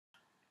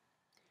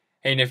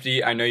Hey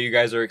Nifty, I know you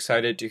guys are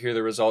excited to hear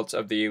the results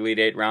of the Elite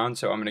 8 round,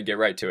 so I'm going to get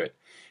right to it.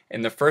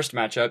 In the first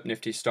matchup,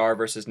 Nifty Star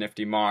versus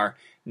Nifty Mar,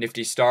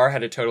 Nifty Star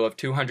had a total of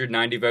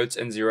 290 votes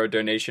and 0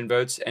 donation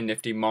votes, and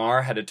Nifty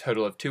Mar had a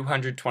total of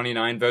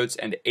 229 votes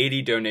and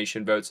 80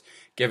 donation votes,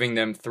 giving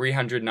them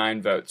 309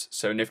 votes.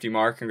 So Nifty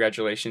Mar,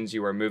 congratulations,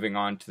 you are moving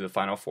on to the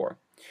Final Four.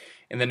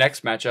 In the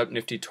next matchup,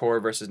 Nifty Tor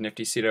versus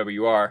Nifty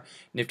CWR,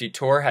 Nifty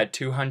Tor had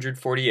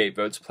 248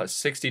 votes plus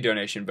 60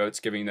 donation votes,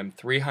 giving them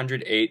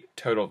 308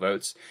 total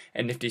votes,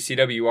 and Nifty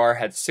CWR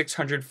had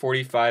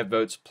 645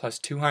 votes plus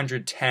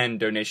 210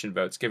 donation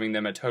votes, giving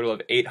them a total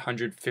of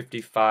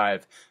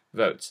 855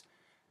 votes.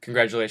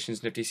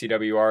 Congratulations, Nifty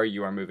CWR,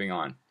 you are moving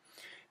on.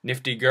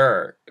 Nifty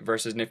Gur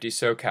versus Nifty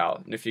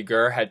SoCal. Nifty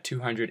Gur had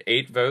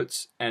 208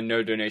 votes and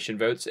no donation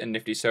votes, and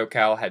Nifty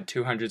SoCal had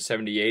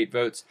 278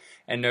 votes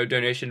and no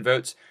donation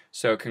votes.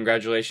 So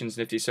congratulations,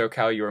 Nifty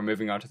SoCal, you are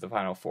moving on to the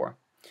Final Four.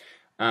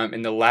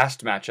 In the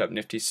last matchup,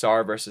 Nifty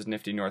SAR versus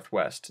Nifty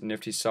Northwest.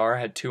 Nifty SAR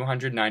had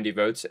 290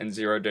 votes and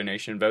 0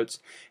 donation votes,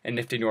 and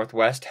Nifty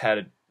Northwest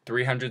had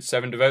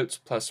 307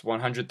 votes plus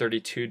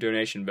 132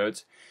 donation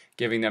votes,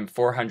 giving them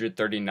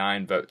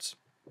 439 votes.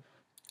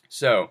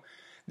 So,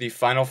 the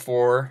Final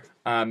Four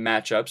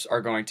matchups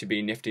are going to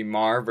be Nifty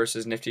Mar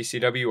versus Nifty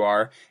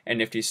CWR and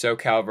Nifty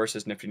SoCal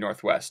versus Nifty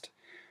Northwest.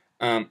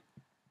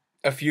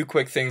 A few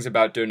quick things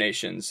about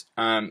donations.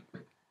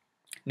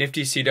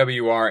 Nifty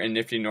CWR and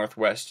Nifty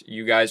Northwest,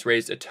 you guys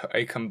raised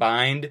a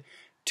combined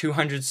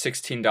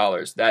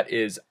 $216. That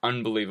is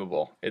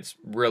unbelievable. It's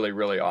really,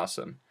 really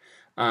awesome.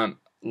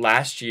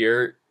 Last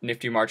year,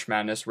 Nifty March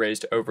Madness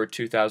raised over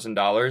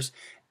 $2,000,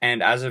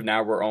 and as of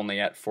now, we're only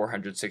at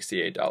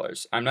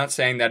 $468. I'm not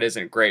saying that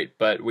isn't great,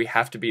 but we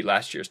have to beat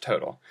last year's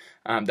total.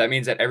 That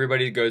means that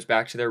everybody goes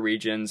back to their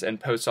regions and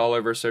posts all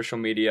over social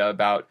media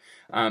about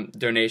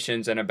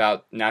donations and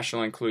about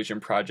National Inclusion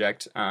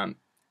Project,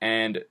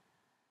 and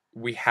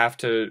we have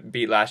to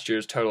beat last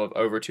year's total of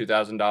over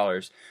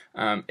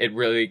 $2,000. It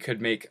really could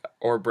make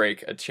or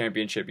break a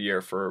championship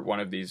year for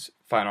one of these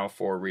Final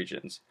Four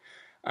regions.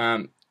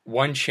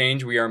 One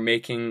change we are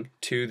making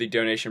to the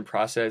donation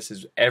process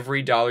is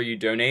every dollar you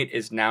donate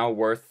is now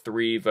worth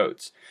 3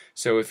 votes.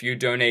 So if you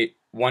donate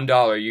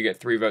 $1, you get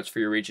 3 votes for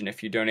your region.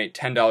 If you donate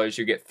 $10,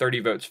 you get 30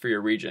 votes for your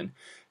region.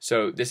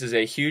 So this is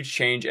a huge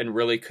change and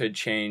really could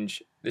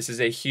change. This is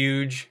a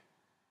huge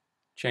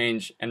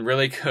change and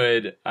really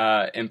could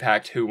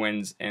impact who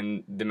wins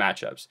in the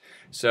matchups.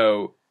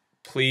 So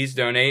please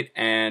donate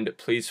and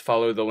please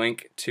follow the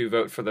link to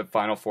vote for the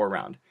Final Four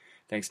round.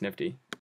 Thanks, Nifty.